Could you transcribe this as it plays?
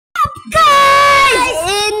Guys,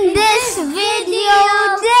 in this video,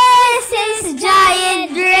 this is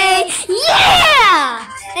Giant Ray. Yeah!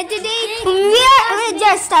 And today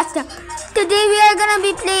today we are gonna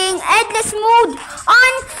be playing endless mode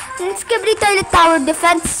on Skibidi Toilet Tower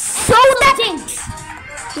Defense. So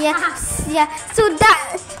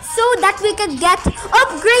that we can get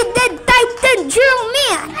upgraded Titan Drill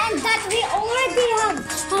Man. And that we already have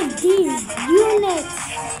these units.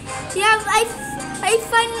 Yeah, I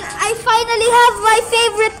finally have my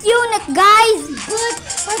favorite unit, guys.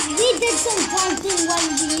 But we did some parting when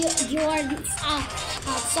you were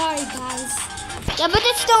sorry, guys. Yeah, but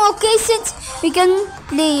it's still okay since we can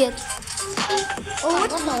play it. Oh,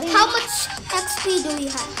 how much XP do we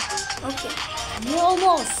have? Okay, We're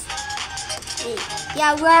almost.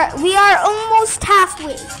 yeah, we are almost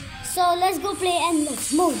halfway. So let's go play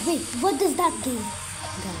endless mode. Wait, what does that do?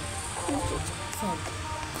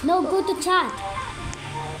 No, go to chat.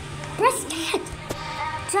 Press chat.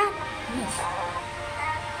 Chat. Yes.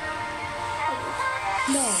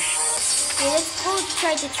 No. Okay, let's go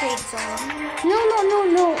try to trade some. No. Oh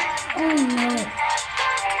no.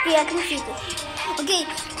 Okay, at least it. Okay,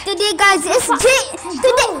 today guys it's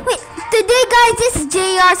today guys it's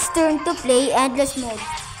JR's turn to play endless mode.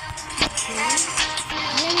 Let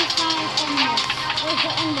me find endless. Where's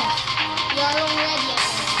the endless? You are already at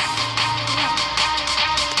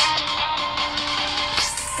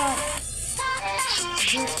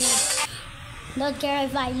Don't care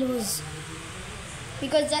if I lose.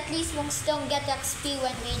 because at least we'll still get XP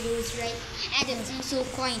when we lose, right? And it's also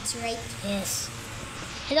coins, right? Yes.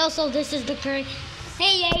 And also, this is the current.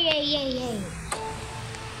 Hey.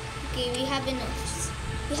 Okay, we have enough.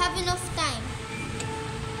 We have enough time.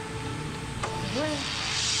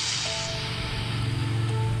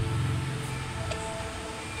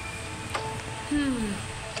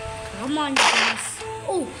 Come on, guys.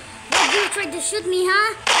 Oh, why did you try to shoot me,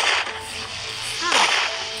 huh?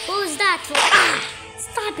 What was that for?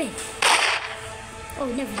 Stop it. Oh,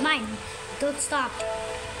 never mind. Don't stop.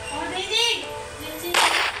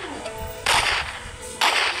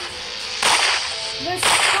 There's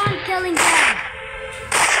fun killing them.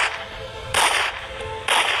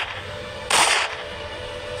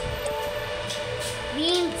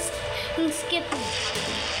 Being skipping.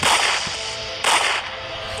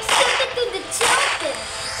 Skip it to the chocolate.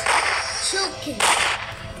 Choking.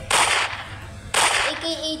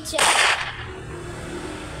 AKA Chuck.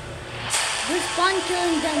 There's fun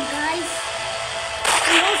killing them, guys.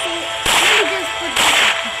 And also, let me just put this.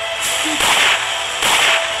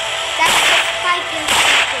 That's the spike in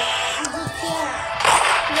secret. I don't care.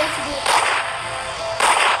 Let's do it.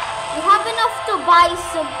 We have enough to buy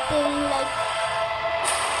something like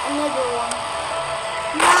another one.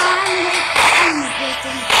 I'm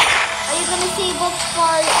getting. Are you gonna save up for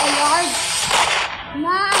a large?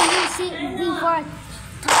 I'm using for a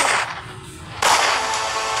top.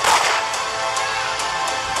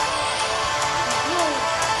 No,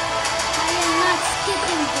 I am not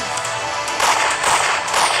skipping this.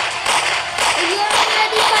 You're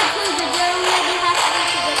already 500. You're already halfway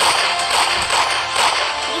to the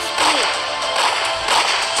just do it.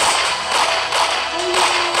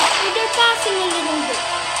 They're passing a little bit.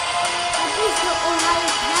 At least the Ohio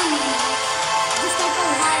Gang, just like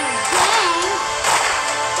Ohio Gang.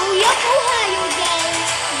 Oh, yup, Ohio gang.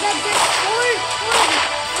 That there's four with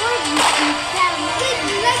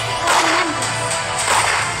like 4 members.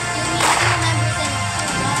 You need 2 members and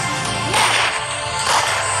 2 bosses. Yeah.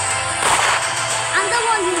 I'm the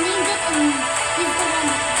one who named it and he's the one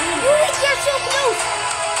who did it. Wait, you're so close.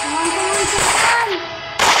 I'm the one who done.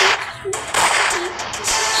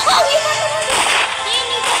 Oh, you got another. Ayun,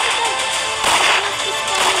 you got the gun. Must be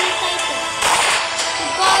spawning a Titan. You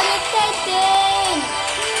got a Titan.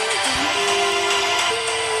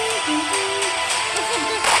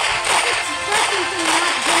 If it's starting to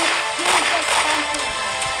not get the sponsor.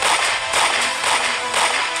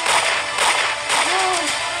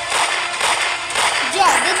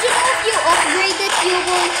 Yeah, did you know if you upgrade it,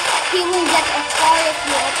 he will get a car if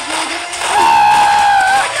you upgrade it?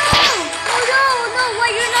 Oh no, why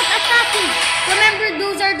you're not attacking? Remember,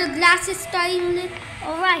 those are the glasses style.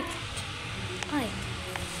 Alright.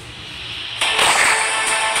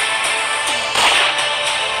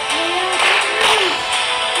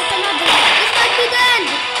 Get another one. This might be the end.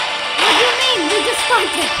 What do you mean? We just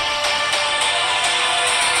started.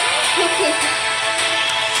 Okay.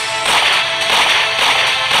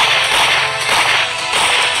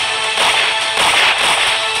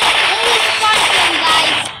 Only Spartan,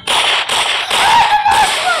 guys. Oh, the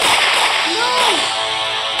last one. No.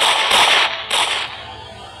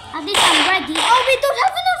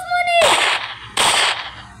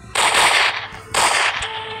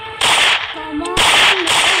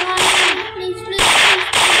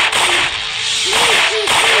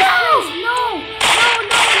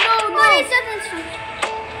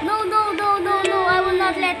 I will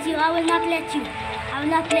not let you. I will not let you. I will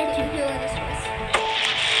not let you.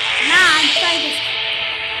 Nah, I'm trying to.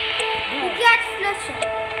 You can't flush it.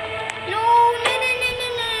 No.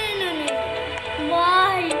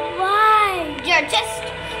 Why? Yeah, just.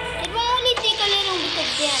 It will only take a little bit of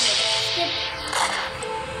damage. Skip.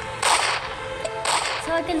 So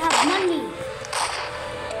I can have money.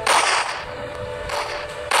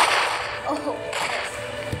 Oh.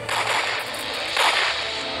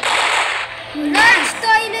 Large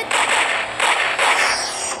toilet.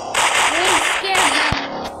 Very scared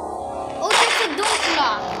now. Oh, there's a dunk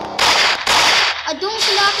lock. A dunk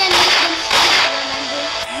lock and make them skip, remember?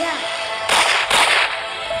 Yeah.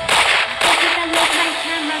 I think you can make my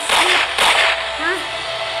camera sleep. Huh?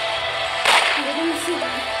 Let me see.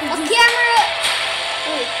 A camera.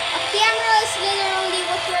 Wait, a camera is literally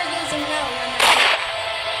what you're using now, remember?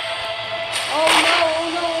 Oh no.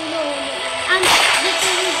 I'm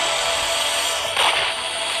literally.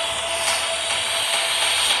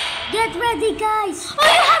 Get ready, guys. Oh,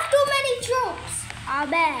 you have too many troops. Ah,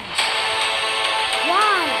 man.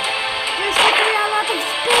 Why? There's literally a lot of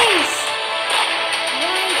space.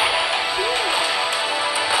 Right here.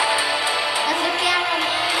 That's the camera,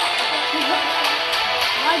 man.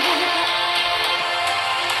 Why does it?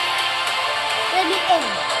 Let me in.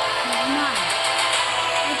 Never mind.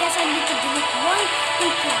 I guess I need to delete one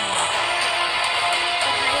camera.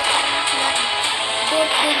 Don't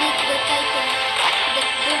delete the Titan.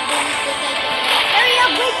 Don't delete the Titan. Hurry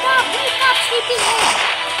up! Wake up, sleepyhead.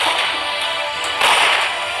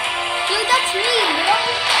 Yo, that's me, bro.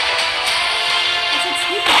 I said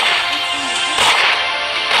sleepyhead.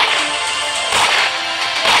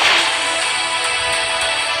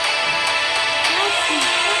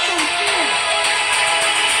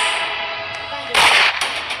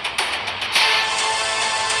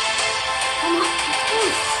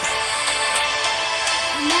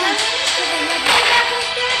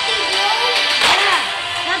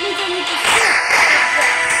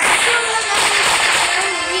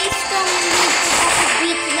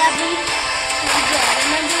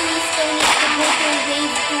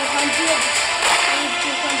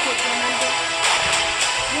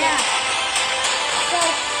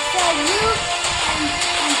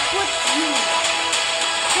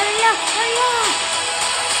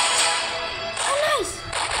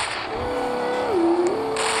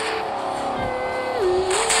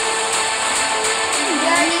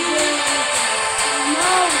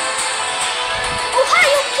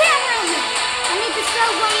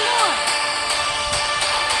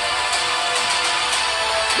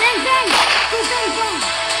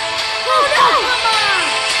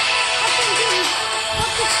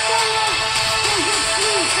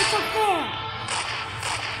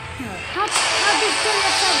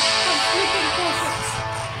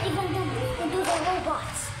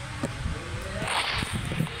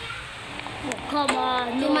 Come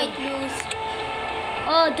on, You might lose.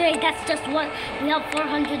 Oh, great, that's just one. We have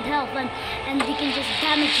 400 health and we can just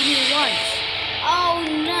damage you once. Oh,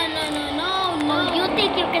 no. Oh, you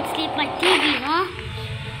think you can sleep my TV, huh?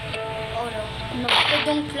 Oh, no. No. The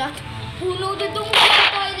dunk lot. Oh, no, the dunk lot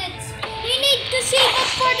toilets. We need to save up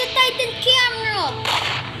for the Titan camera.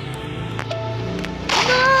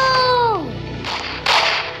 No!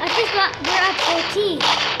 I think we're at 14.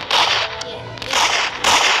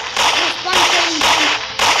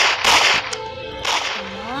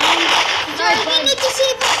 Sorry, we need to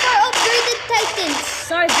save up for upgraded Titans.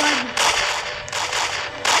 Sorry, buddy.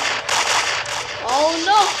 Oh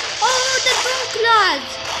no! Oh, the dunk lot.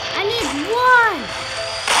 I need one.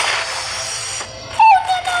 Oh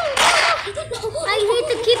no! I need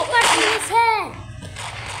to keep touching his head.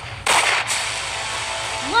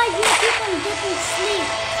 Why do you keep on getting sleep?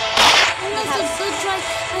 Unless it's good try.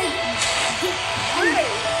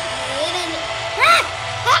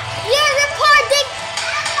 You're recording.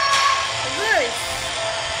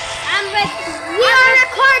 We are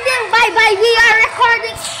recording. Bye. We are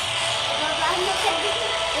recording.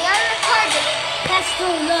 We are recording. That's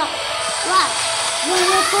true. Look. What? We're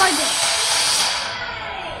recording.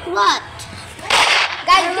 What?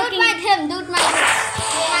 Guys, We're don't looking- mind him. Don't mind him.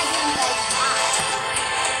 Don't mind him, guys.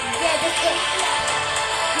 Yeah, just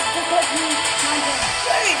let me mind him.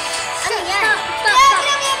 Stop. Yeah.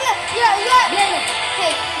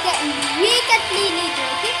 Hey, we can play later,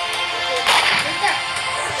 okay? Later.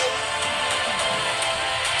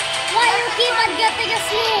 Why you keep on getting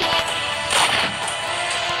asleep?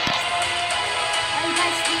 Are you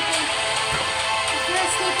guys sleeping? If you're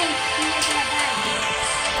sleeping, you're gonna die.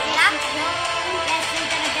 Yeah? Yes, you're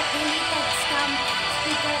gonna get deleted. Scum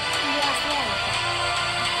speaker you as well.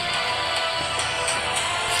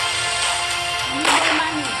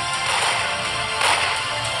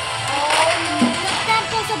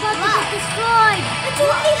 It's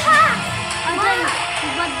only half. Again,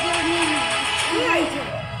 what do you mean?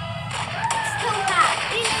 Still half.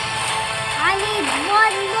 I need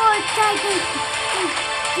one more tiger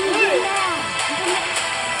to do that.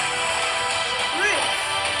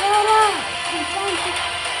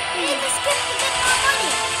 We need to skip to get more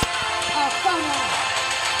money. Oh, come on.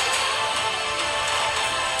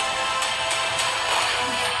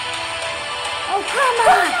 Oh, come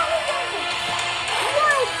on.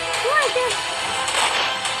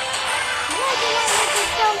 Why did I let you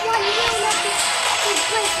sell 1 million to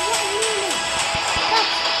break 1 million?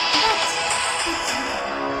 That's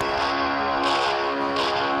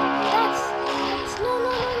no.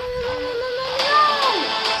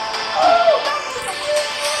 Oh, that's a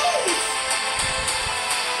huge piece.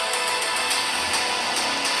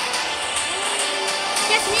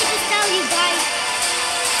 Just need to tell you guys.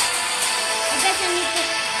 I guess I need to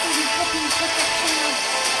put in protection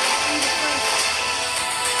on the first.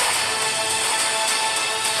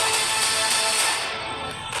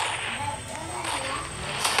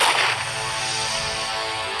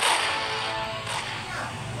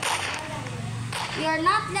 We are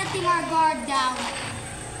not letting our guard down.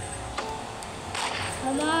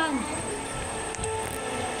 Come on.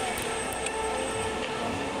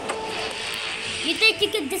 You think you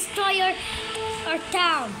could destroy our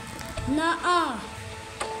town? Nuh-uh.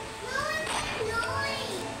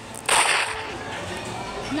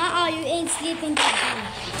 Nuh-uh, you ain't sleeping that day.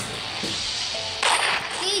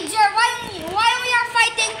 Teacher, while we are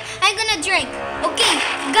fighting, I'm gonna drink. Okay,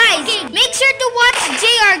 guys, make sure to watch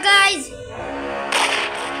JR, guys.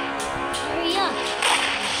 Hurry up.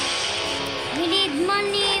 We need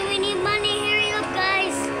money, hurry up,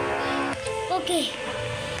 guys. Okay.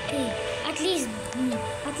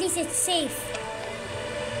 At least it's safe.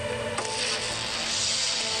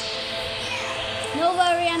 No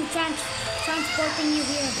worry, I'm transporting you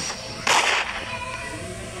here.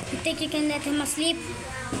 You think you can let him asleep?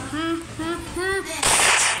 Huh? Hurry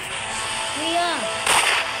up.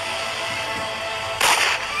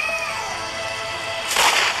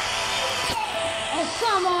 Oh,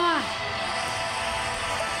 come on.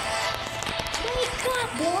 Wake up,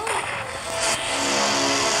 bro.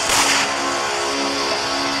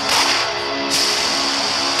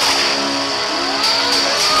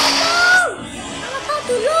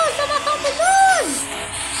 I'm about to lose.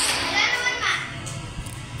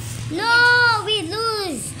 No, we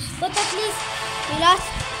lose. But at least We lost.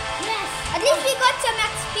 yes. At least we got some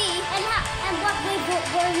XP. And what wave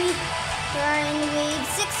were we? We are in wave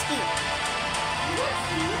 60.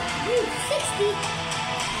 Wave 60.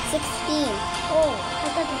 16. Oh, I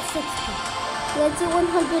thought it was 60. Let's do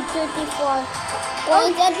 134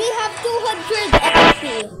 points, and we have 200 XP.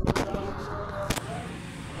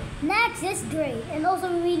 Next is great. And also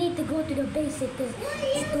we need to go to the basic because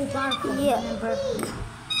it's too powerful. Yeah. Remember?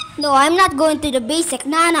 No, I'm not going to the basic.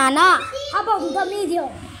 Nah. How about the medium?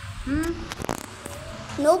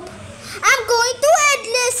 Nope. I'm going to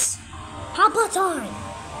endless. How about hard?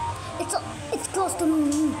 It's close to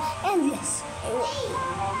endless.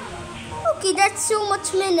 Okay, that's so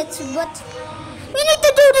much minutes, but we need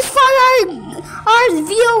to do this for our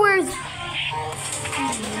viewers.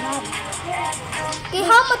 Okay,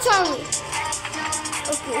 how much are we?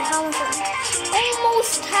 Okay, how much are we?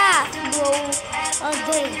 Almost half, bro.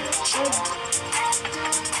 Okay.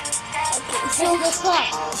 Okay, So so the clock.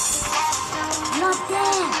 Not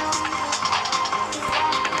there.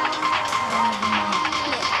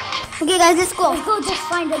 okay, guys, let's go. Let's go just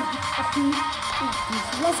find a key.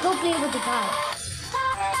 Let's go play with the guy.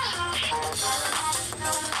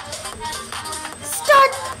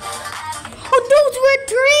 Start. Oh, those were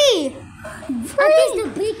 3. At least the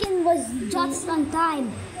beacon was just on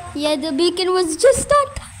time. Yeah, the beacon was just on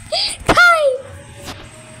time.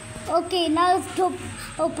 Okay, now let's go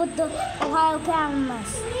put the Ohio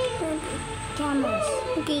cameras.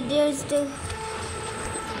 Okay, there's the.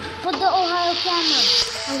 Put the Ohio cameras.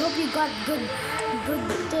 I hope you got good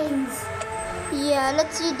things. Yeah,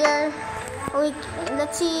 let's see there. Wait,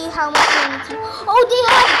 let's see how much we need to. Oh, they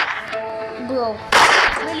have. Bro,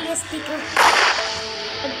 Really a speaker?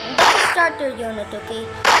 that's a starter unit, okay?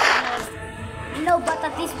 No, but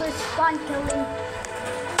at least we're spawn killing.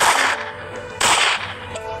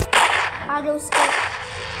 Auto skip.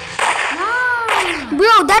 No!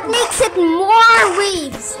 Bro, that makes it more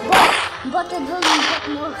waves. But it will get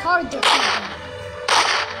more harder.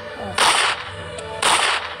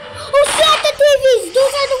 Oh, Santa TVs.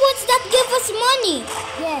 Those are the ones that give us money.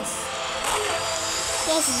 Yes.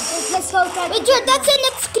 Yes. Let's go try. Wait, Jared, that's an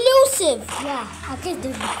exclusive. Yeah, I think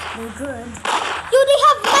they're good. Yo, they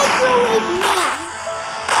have microwave math.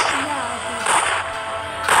 Yeah, okay.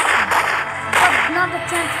 have the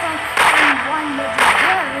chance from one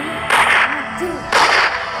legendary, not two.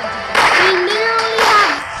 We literally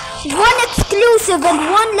have one exclusive and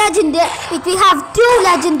one legendary. Wait, we have two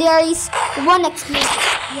legendaries, one exclusive.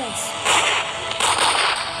 Yes.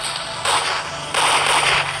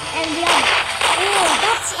 And we have, oh,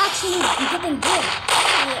 that's actually getting good.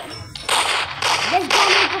 Yeah. Let's go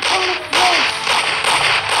and perform it first.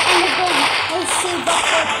 And we'll save up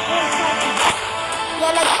for Titans. There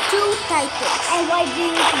are like two titans. And why do you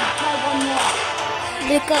try one more?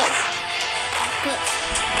 Because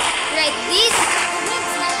like this.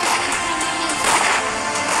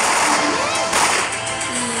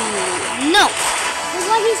 No. That's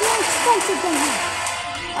why he's more expensive than him.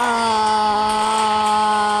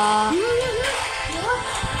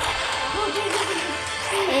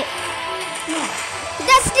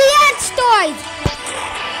 That's the asteroid.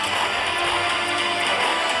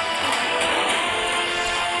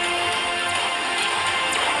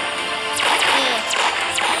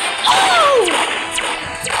 Oh!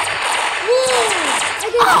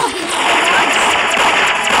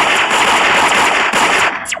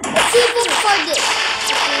 Let's see who for this.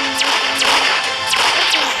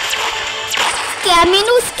 Scamming,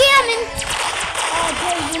 who's scamming?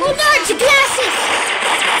 Who large glasses?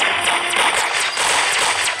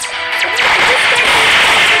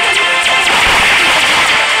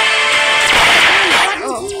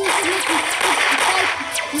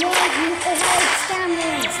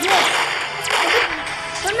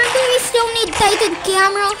 Remember, we still need Titan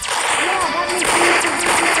camera.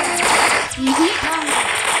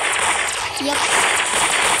 Yep.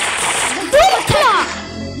 Boom clock.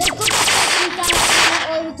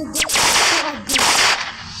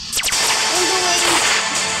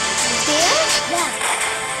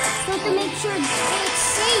 So to make sure it's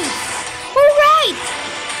safe. All right.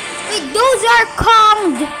 Wait, those are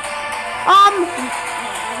called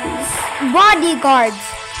bodyguards.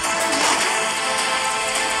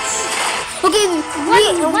 Okay,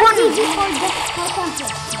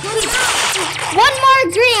 one more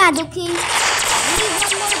grand, okay?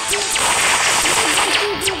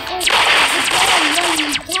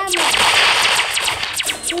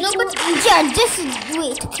 No, but yeah, just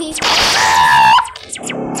wait, okay?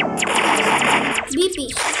 Be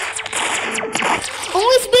patient.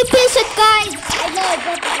 Always be patient, guys. I know,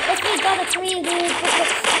 but if we got a tree, we will put the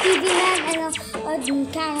TV man and a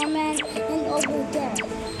cameraman and over there.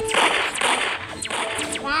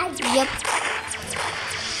 Right? Yep.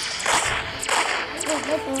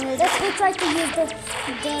 Let's go try to use the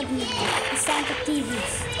Santa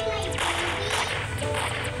TVs.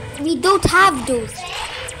 We don't have those.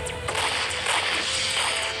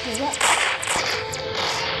 What?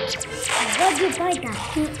 Where'd you buy that?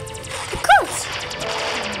 Of course.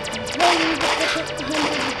 When you get the him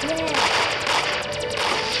over there.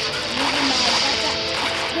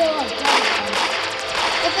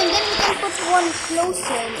 Yep, and then we can put one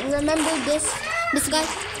closer. Remember this guy?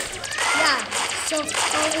 Yeah. So if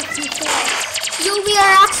you can. Yo, we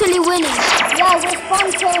are actually winning. Yeah, we're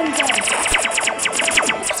sponsoring them.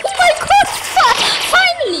 Oh my god!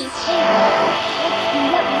 Finally!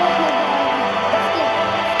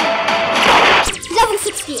 Level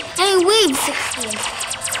 16 and wave 16.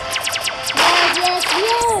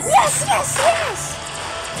 Yes!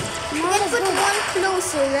 Let's put one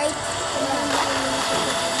closer, right?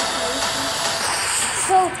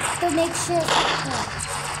 So to make sure.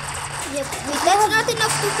 Yep. Wait, that's not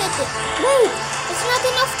enough to hit it. Wait, it's not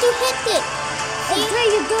enough to hit it. Okay,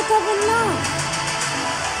 you don't have enough.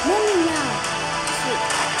 Money now. Sweet.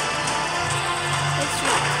 Let's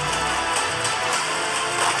wait.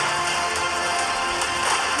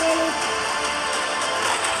 Really?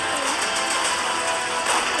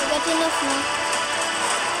 I got enough now.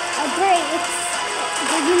 Great. It's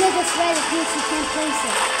you know that's right. It means you can't place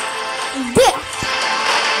it. There.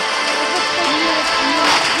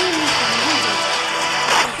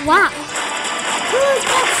 Wow. Dude,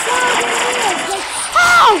 that's so weird. Like,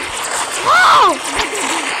 Oh!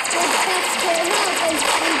 that's going out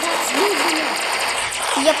and that's losing it.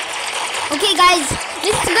 Yep. Okay, guys,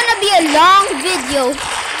 this is gonna be a long video.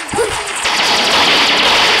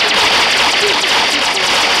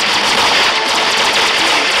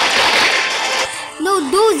 No,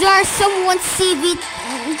 those are someone's TV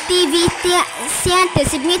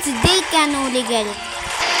Santas. It means they can only get it.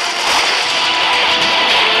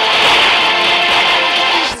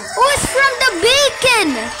 Oh, it's from the bacon.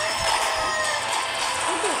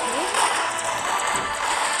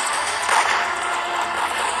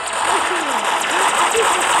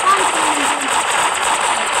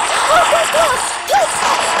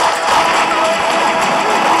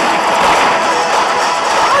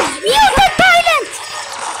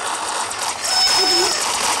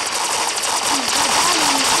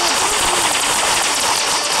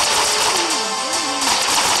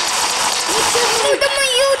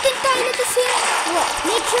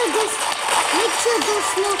 sure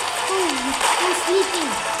there's no sleeping.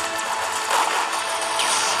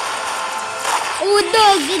 Oh, it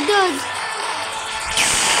does. It does.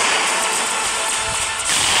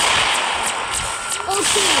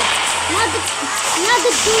 Okay. Now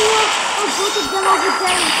the duo of both of them over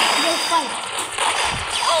there will fight.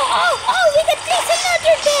 Oh, we can place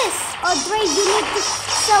another disc. Oh, Dre, you need to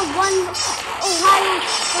sell one Ohio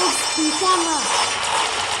camera.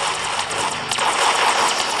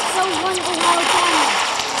 Sell one Ohio camera.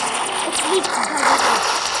 It's weak, by the way.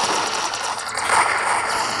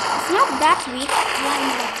 It's not that weak. Why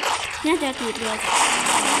not? Not that weak, guys.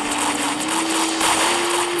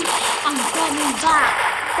 I'm coming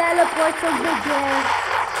back. Teleport over there.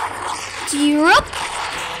 Europe.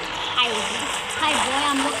 Hi, boy.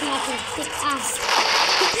 I'm looking at your thick ass.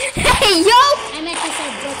 Hey, yo. I meant to say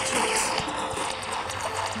butt cheeks.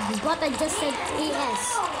 But I just said AS.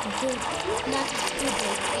 Not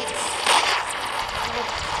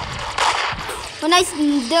X.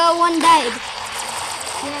 When the one died.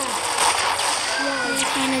 Yeah. We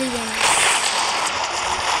finally win.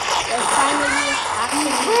 We're finally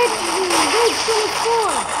actually. Where's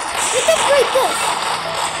 24? We can break this.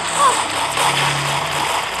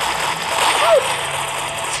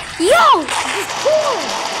 Yo! The score!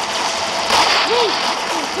 Wait,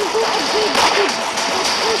 we go upgrade the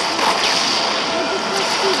first one. The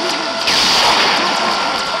first TV one.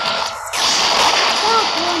 That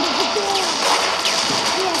one over there.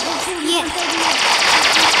 Yeah,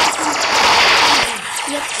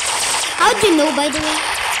 Yep. How'd you know, by the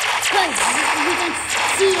way? because you can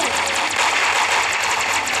see it.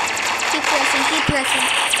 Keep pressing, keep pressing.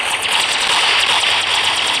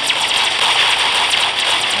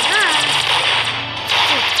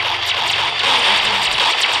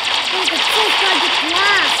 Oh, the first target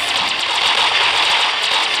last.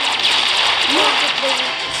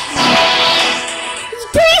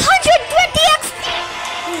 320 XP!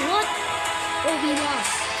 What? Oh, we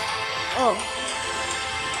lost. Oh.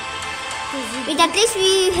 Wait, at least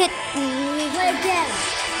we hit. Play again.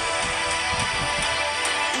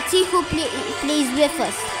 Let's see who plays with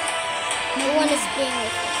us. No one is playing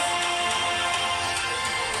with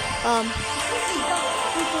us.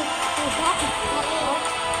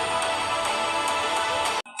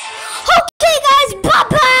 Okay, guys, bye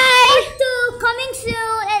bye. Coming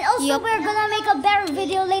soon, and also Yup. we're gonna make a better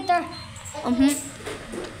video later.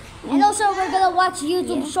 Mm-hmm. And also we're gonna watch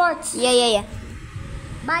YouTube shorts. Yeah.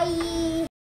 Bye.